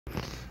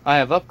I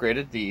have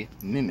upgraded the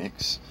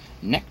Mimic's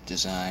neck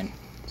design.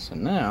 So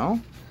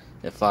now,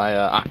 if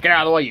I, get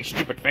out of the way, you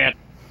stupid fan!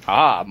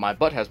 Ah, my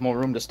butt has more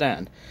room to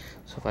stand.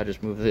 So if I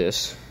just move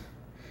this,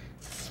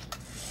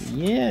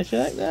 yeah,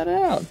 check that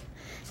out.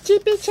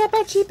 Chippy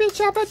choppa, dooby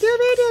dooby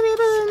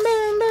boom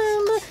boom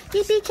boom boom,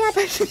 chippy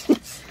choppa.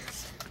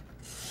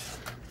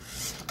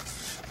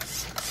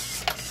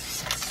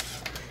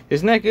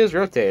 His neck is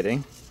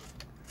rotating.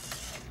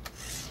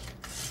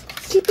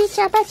 Chippy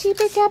choppa,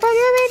 dooby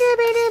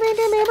dooby dooby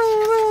dooby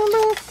boom boom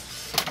boom.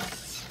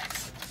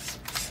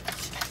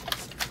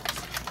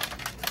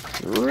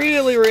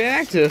 Really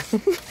reactive.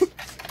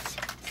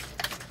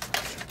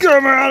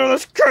 Get me out of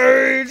this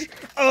cage!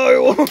 I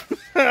want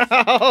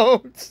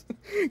out!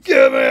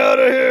 Get me out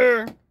of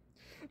here!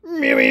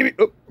 Me.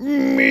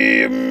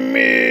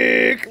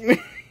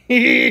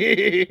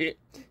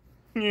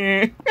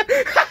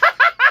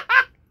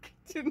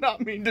 Did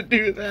not mean to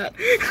do that.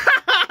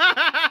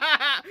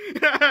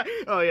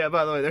 Oh yeah,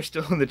 by the way, they're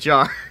still in the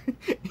jar.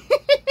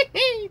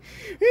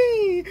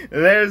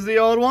 There's the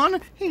old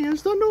one.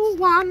 Here's the new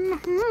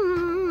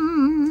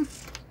one.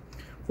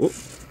 Whoop.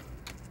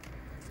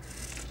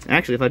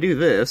 Actually, if I do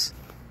this,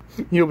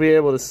 you'll be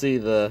able to see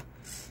the...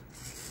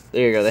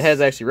 There you go, the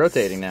head's actually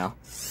rotating now.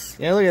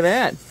 Yeah, look at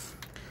that.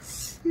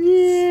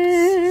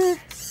 Yeah.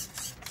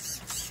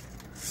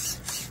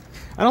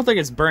 I don't think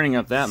it's burning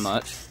up that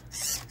much.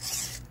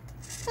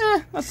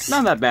 That's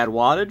not that bad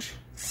wattage.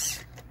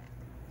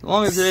 As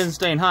long as it isn't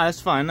staying high,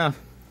 that's fine enough.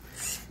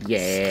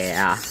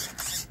 Yeah.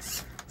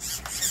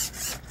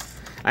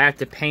 I have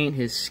to paint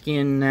his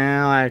skin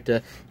now. I have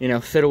to, you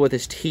know, fiddle with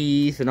his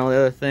teeth and all the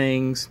other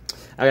things.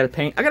 I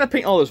gotta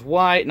paint all this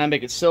white, and I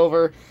make it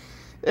silver.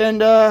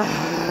 And,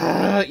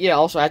 yeah,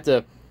 also I have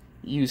to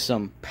use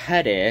some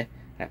putty,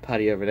 that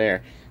putty over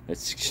there,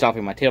 that's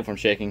stopping my tail from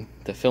shaking,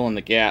 to fill in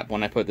the gap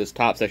when I put this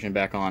top section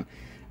back on,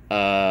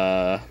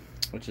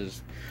 which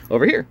is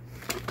over here.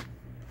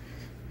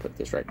 Put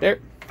this right there.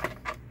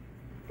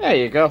 There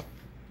you go.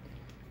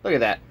 Look at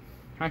that.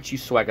 Aren't you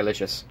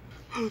swagalicious?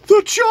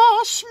 The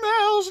jar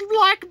smells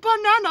like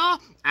banana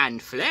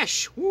and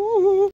flesh. Woo.